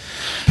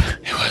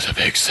 It was a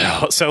big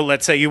sell. So,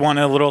 let's say you want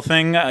a little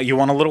thing, you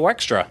want a little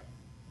extra.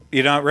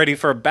 You're not ready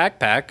for a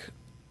backpack.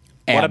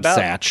 What about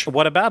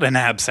an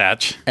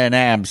absatch? An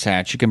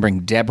absatch. You can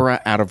bring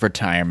Deborah out of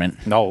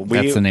retirement. No,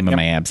 that's the name of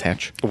my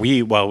absatch.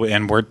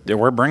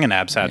 We're bringing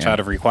absatch out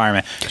of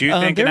retirement. Do you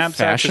think an absatch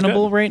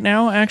fashionable is good? Right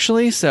now?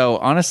 Actually, so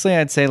honestly,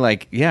 I'd say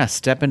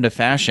step into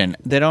fashion.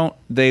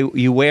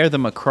 You wear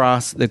them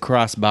across the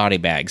cross-body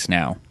bags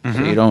now. Mm-hmm.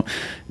 So you don't.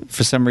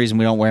 For some reason,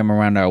 we don't wear them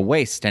around our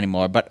waist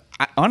anymore. But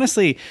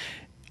honestly,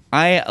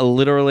 I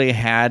literally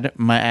had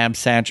my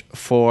absatch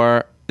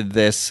for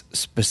this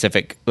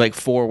specific,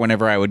 for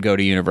whenever I would go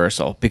to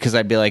Universal, because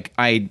I'd be like,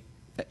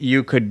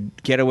 you could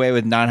get away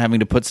with not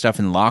having to put stuff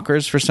in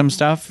lockers for some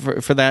stuff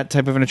for that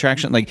type of an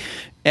attraction.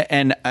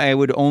 And I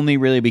would only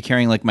really be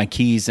carrying my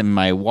keys and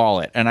my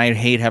wallet. And I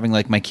hate having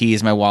my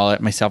keys, my wallet,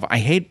 myself. I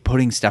hate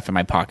putting stuff in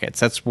my pockets.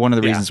 That's one of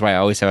the reasons why I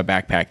always have a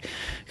backpack,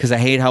 because I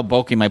hate how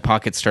bulky my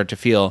pockets start to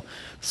feel.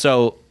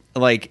 So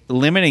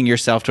limiting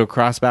yourself to a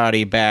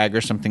crossbody bag or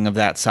something of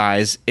that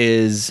size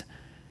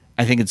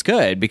I think it's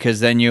good, because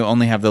then you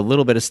only have the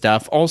little bit of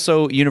stuff.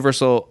 Also,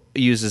 Universal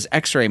uses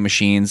X-ray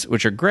machines,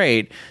 which are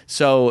great,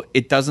 so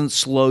it doesn't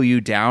slow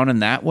you down in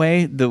that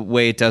way, the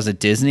way it does at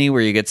Disney,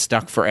 where you get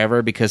stuck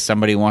forever because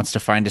somebody wants to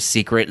find a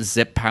secret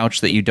zip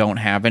pouch that you don't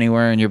have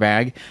anywhere in your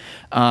bag.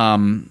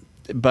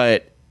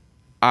 But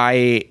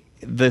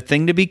the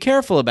thing to be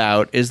careful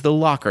about is the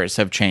lockers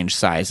have changed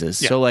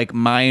sizes. Yeah. So,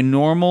 my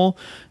normal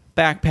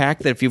backpack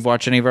that if you've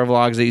watched any of our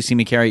vlogs that you see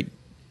me carry,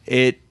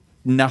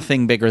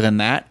 nothing bigger than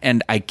that,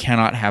 and I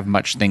cannot have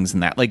much things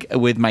in that.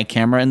 With my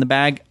camera in the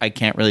bag, I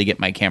can't really get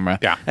my camera.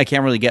 Yeah. I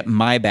can't really get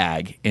my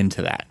bag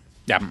into that.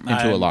 Yeah.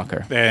 Into a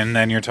locker. And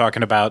then you're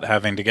talking about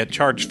having to get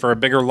charged for a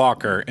bigger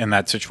locker in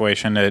that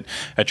situation at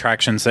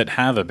attractions that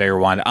have a bigger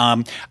one.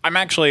 I'm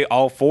actually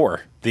all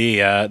for the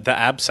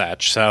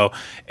absatch. So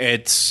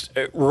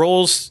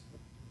rules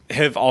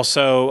have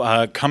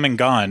also come and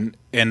gone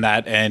in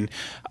that, and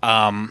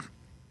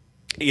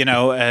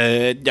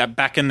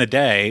back in the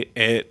day,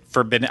 it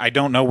forbidden. I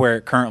don't know where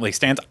it currently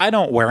stands. I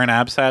don't wear an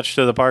absatch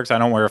to the parks. I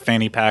don't wear a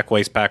fanny pack,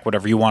 waist pack,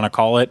 whatever you want to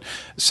call it.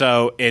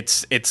 So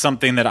it's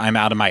something that I'm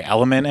out of my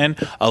element in.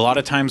 A lot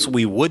of times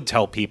we would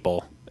tell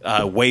people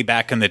way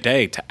back in the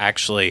day to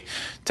actually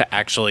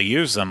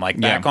use them.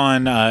 Back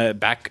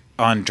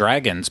on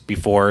Dragons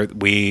before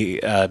we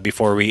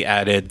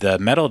added the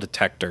metal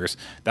detectors.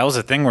 That was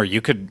a thing where you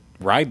could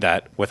ride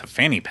that with a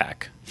fanny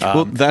pack.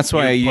 Well, that's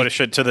why you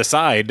push it to the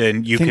side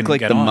and you think can like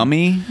get the on.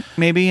 Mummy.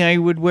 Maybe I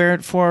would wear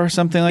it for or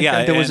something like Yeah,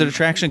 that. There was an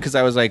attraction because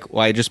I was like,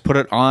 well, I just put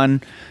it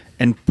on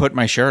and put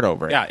my shirt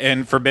over it. Yeah,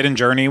 and Forbidden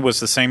Journey was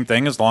the same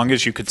thing. As long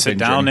as you could sit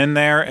down in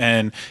there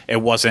and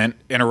it wasn't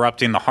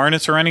interrupting the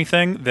harness or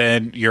anything,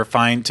 then you're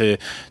fine to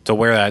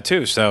wear that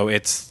too. So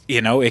it's,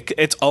 you know,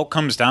 it's all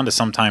comes down to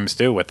sometimes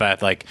too with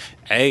that. Like,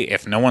 hey,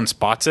 if no one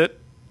spots it,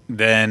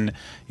 then,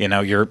 you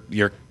know, your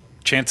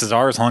chances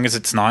are, as long as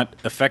it's not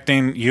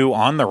affecting you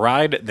on the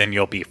ride, then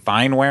you'll be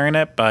fine wearing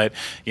it. But,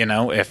 you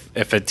know, if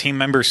a team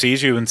member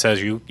sees you and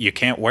says you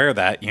can't wear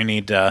that, you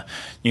need to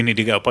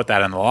go put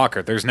that in the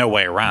locker. There's no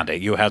way around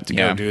it. You have to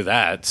go do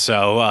that.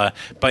 So,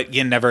 but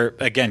you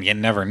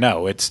never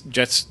know. It's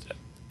just.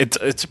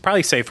 It's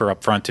probably safer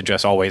up front to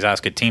just always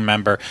ask a team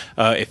member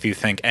if you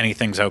think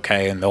anything's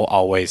okay, and they'll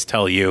always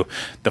tell you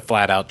the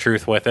flat out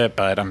truth with it.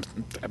 But I'm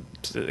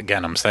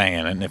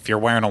saying, and if you're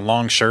wearing a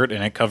long shirt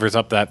and it covers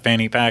up that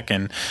fanny pack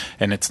and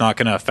it's not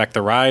going to affect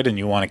the ride, and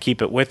you want to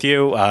keep it with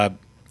you,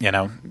 you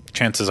know,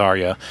 chances are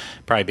you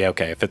probably be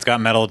okay. If it's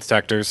got metal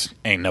detectors,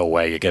 ain't no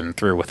way you're getting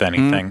through with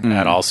anything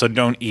at all. So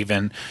don't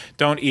even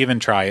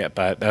try it.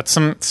 But that's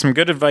some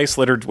good advice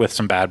littered with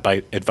some bad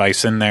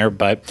advice in there.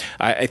 But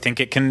I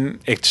think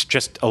it's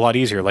just a lot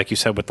easier, like you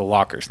said, with the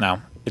lockers.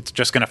 Now it's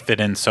just going to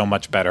fit in so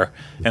much better,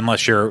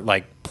 unless you're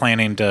like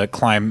planning to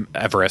climb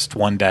Everest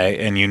one day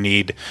and you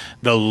need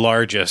the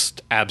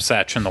largest abs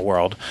hatch in the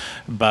world.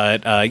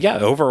 But yeah,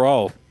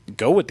 overall,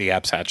 go with the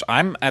abs hatch.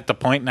 I'm at the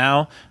point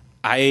now.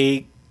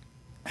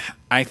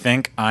 I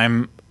think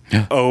I'm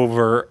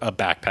over a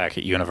backpack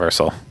at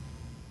Universal.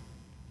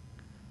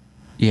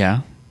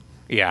 Yeah.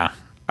 Yeah.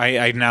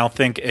 I now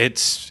think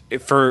it's,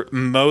 for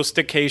most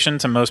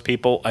occasions and most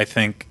people, I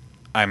think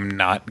I'm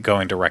not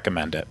going to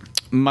recommend it.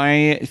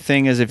 My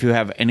thing is if you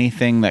have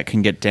anything that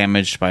can get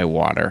damaged by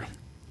water.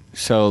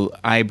 So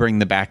I bring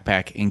the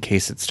backpack in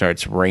case it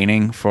starts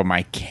raining for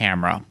my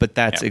camera, but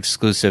that's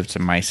exclusive to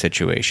my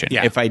situation.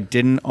 Yeah. If I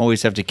didn't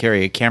always have to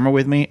carry a camera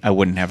with me, I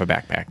wouldn't have a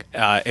backpack.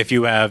 If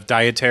you have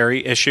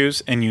dietary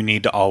issues and you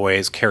need to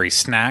always carry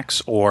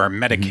snacks or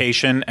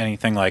medication,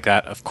 anything like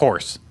that, of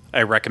course,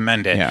 I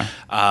recommend it. Yeah.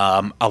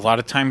 A lot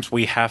of times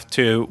we have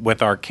to,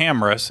 with our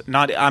cameras, a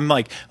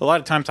lot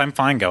of times I'm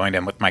fine going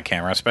in with my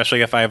camera,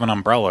 especially if I have an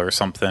umbrella or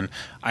something.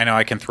 I know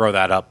I can throw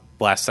that up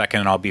last second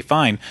and I'll be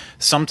fine.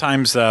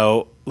 Sometimes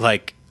though,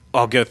 like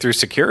I'll go through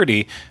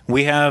security,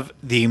 we have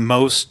the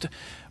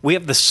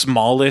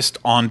smallest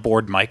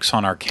onboard mics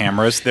on our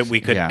cameras that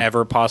we could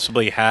ever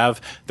possibly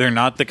have. They're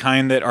not the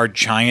kind that are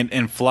giant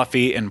and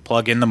fluffy and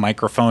plug in the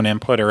microphone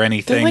input or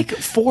anything. They're like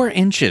 4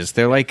 inches.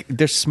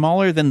 They're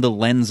smaller than the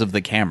lens of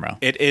the camera.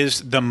 It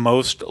is the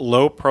most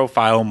low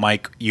profile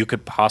mic you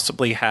could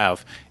possibly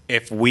have.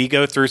 If we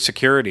go through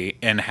security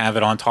and have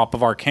it on top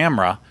of our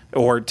camera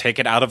or take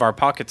it out of our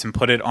pockets and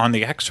put it on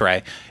the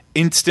X-ray,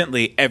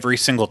 instantly every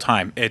single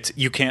time,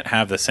 you can't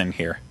have this in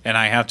here. And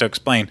I have to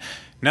explain,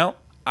 no,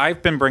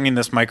 I've been bringing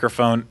this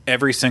microphone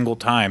every single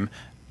time.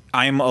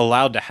 I'm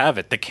allowed to have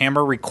it. The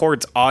camera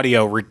records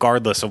audio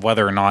regardless of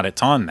whether or not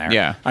it's on there.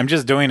 Yeah. I'm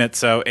just doing it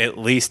so at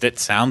least it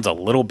sounds a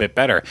little bit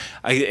better.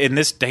 In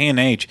this day and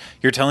age,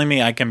 you're telling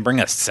me I can bring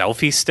a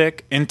selfie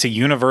stick into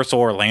Universal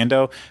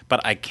Orlando,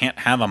 but I can't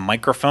have a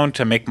microphone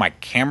to make my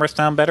camera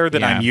sound better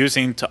that I'm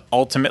using to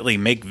ultimately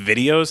make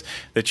videos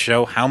that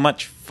show how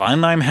much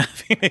fun I'm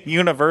having at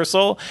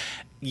Universal?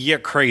 You're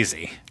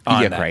crazy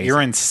on that.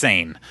 You're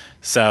insane.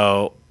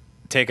 So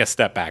take a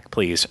step back,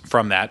 please,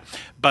 from that.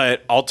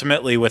 But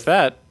ultimately with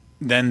that,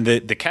 then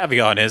the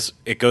caveat is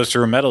it goes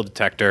through a metal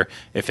detector.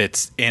 If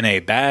it's in a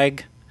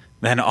bag,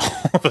 then all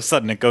of a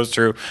sudden it goes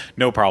through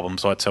no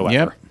problems whatsoever.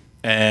 Yep.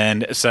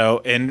 And so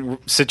in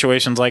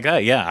situations like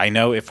that, yeah, I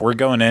know if we're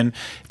going in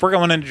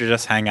to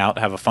just hang out,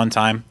 have a fun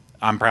time,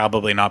 I'm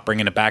probably not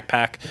bringing a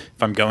backpack.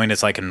 If I'm going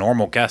as like a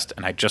normal guest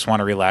and I just want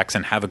to relax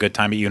and have a good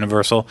time at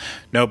Universal,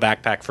 no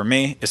backpack for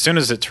me. As soon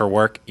as it's for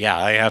work, yeah,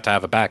 I have to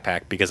have a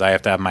backpack because I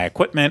have to have my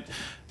equipment.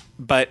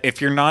 But if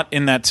you're not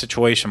in that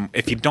situation,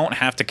 if you don't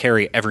have to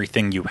carry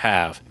everything you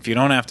have, if you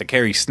don't have to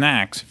carry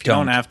snacks, if you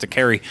don't have to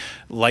carry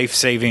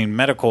life-saving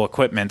medical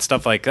equipment,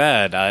 stuff like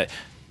that,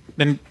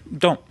 then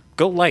don't.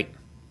 Go light.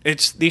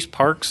 These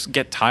parks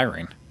get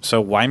tiring, so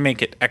why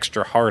make it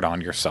extra hard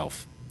on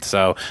yourself?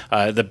 So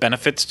the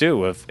benefits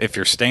too of if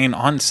you're staying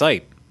on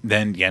site,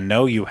 then you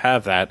know you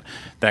have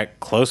that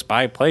close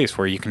by place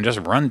where you can just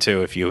run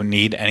to if you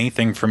need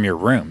anything from your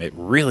room. It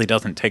really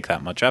doesn't take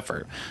that much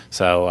effort.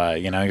 So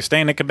you're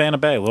staying at Cabana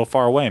Bay, a little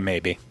far away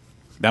maybe.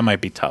 That might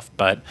be tough,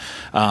 but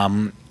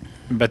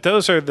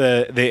those are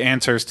the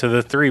answers to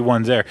the 3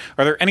 ones there.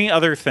 Are there any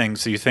other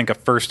things that you think a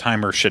first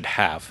timer should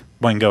have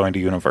when going to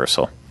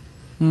Universal?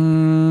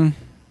 No.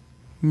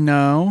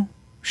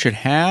 Should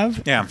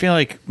have? Yeah. I feel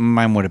like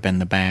mine would have been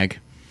the bag.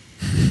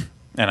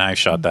 And I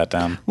shot that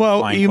down.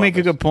 Well, you make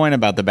a good point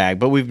about the bag,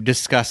 but we've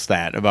discussed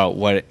that about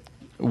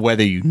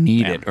whether you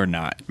need it or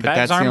not. But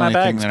bags aren't my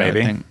bags,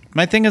 baby.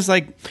 My thing is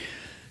like,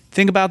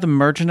 Think about the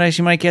merchandise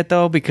you might get,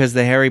 though, because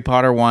the Harry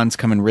Potter ones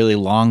come in really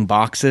long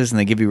boxes and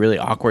they give you really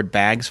awkward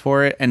bags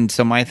for it. And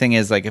so my thing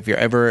is, like, if you're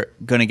ever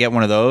going to get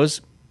one of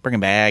those, bring a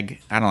bag.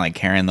 I don't like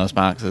carrying those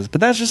boxes,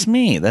 but that's just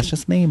me. That's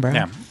just me, bro.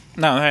 Yeah.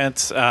 No,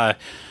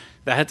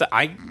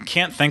 I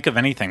can't think of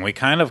anything. We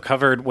kind of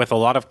covered with a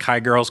lot of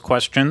Kai Girls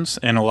questions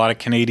and a lot of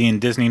Canadian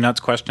Disney Nuts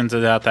questions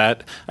about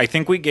that. I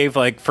think we gave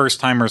like first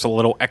timers a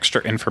little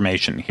extra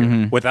information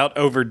here without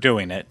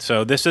overdoing it.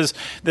 So this is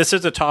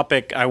a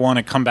topic I want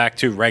to come back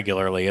to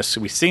regularly as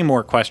we see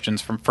more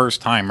questions from first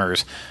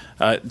timers.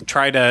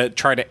 Try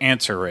to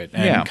answer it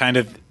and kind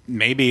of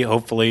maybe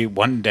hopefully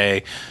one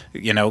day,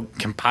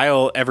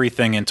 compile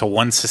everything into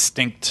one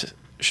succinct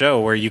show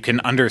where you can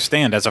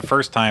understand as a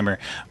first timer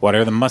what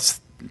are the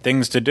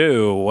things to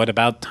do, what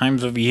about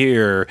times of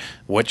year,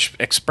 which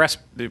express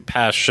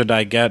pass should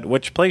I get,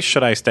 which place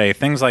should I stay,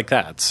 things like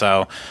that.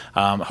 So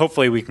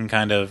hopefully we can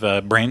kind of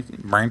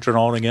branch it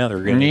all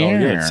together, get it all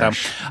good. So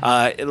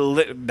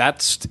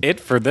that's it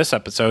for this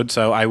episode.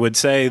 So I would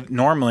say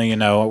normally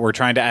we're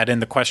trying to add in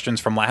the questions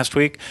from last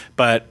week,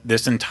 but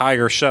this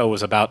entire show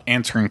was about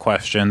answering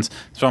questions,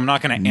 so I'm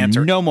not going to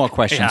answer no more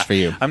questions for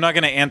you. I'm not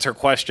going to answer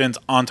questions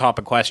on top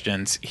of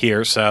questions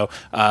here. So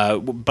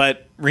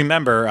but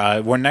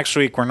remember, next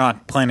week we're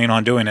not planning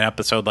on doing an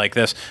episode like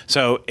this.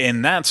 So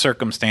in that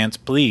circumstance,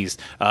 please,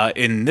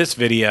 in this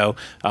video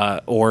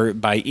or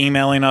by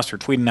emailing us or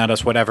tweeting at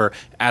us, whatever,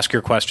 ask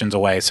your questions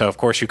away. So, of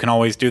course, you can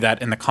always do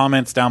that in the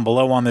comments down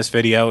below on this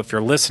video. If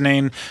you're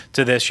listening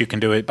to this, you can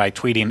do it by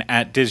tweeting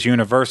at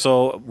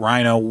DizUniversal,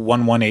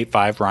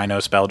 Rhino1185, Rhino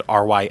spelled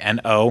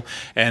RYNO,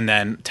 and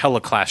then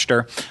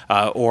Teleclaster,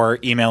 or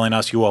emailing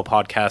us,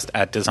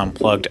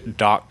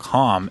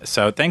 ulpodcast@DizUnplugged.com.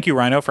 So thank you,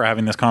 Rhino, for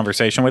having this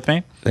conversation with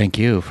me. Thank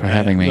you for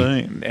having me.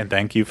 And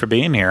thank you for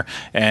being here.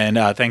 And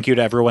thank you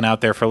to everyone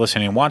out there for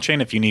listening and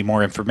watching. If you need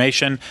more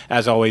information,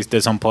 as always,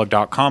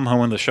 DizUnplugged.com,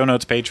 home of the show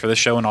notes page for this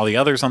show and all the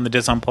others on the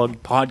Diz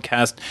Unplugged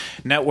podcast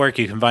network.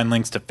 You can find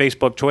links to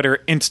Facebook,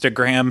 Twitter,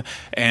 Instagram,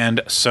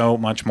 and so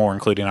much more,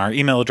 including our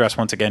email address.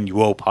 Once again,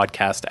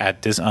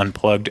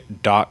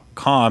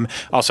 uopodcast@DizUnplugged.com.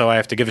 Also, I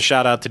have to give a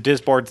shout out to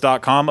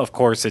DizBoards.com. Of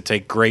course, it's a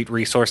great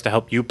resource to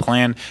help you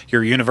plan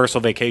your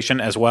Universal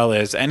vacation as well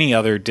as any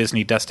other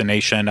Disney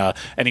destination,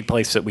 any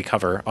place that we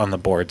cover on the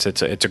boards.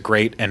 It's a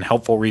great and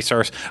helpful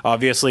resource.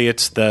 Obviously,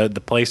 it's the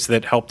place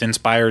that helped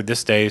inspire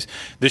this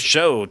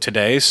show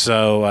today.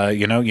 So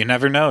you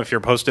never know if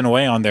you're posting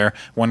away on there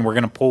when we're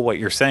going to pull what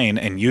you're saying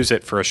and use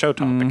it for a show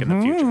topic in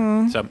the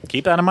future. So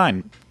keep that in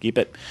mind. Keep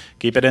it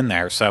in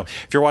there. So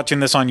if you're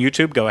watching this on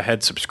YouTube, go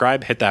ahead,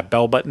 subscribe, hit that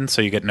bell button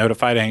so you get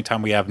notified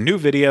anytime we have new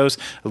videos.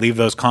 Leave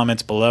those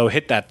comments below,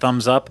 hit that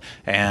thumbs up,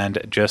 and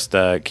just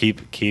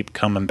keep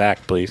coming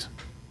back, please.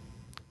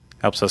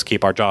 Helps us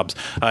keep our jobs.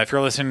 If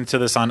you're listening to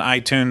this on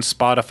iTunes,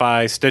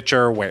 Spotify,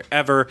 Stitcher,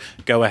 wherever,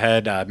 go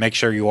ahead. Make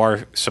sure you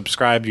are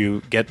subscribed.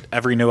 You get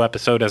every new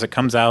episode as it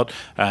comes out.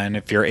 And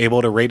if you're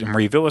able to rate and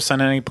review us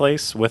in any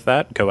place with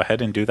that, go ahead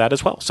and do that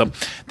as well. So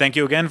thank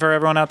you again for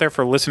everyone out there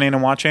for listening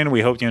and watching. We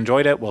hope you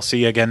enjoyed it. We'll see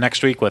you again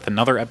next week with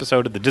another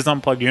episode of the Diz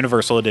Unplugged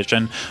Universal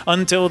Edition.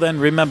 Until then,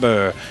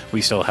 remember,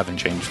 we still haven't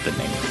changed the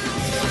name.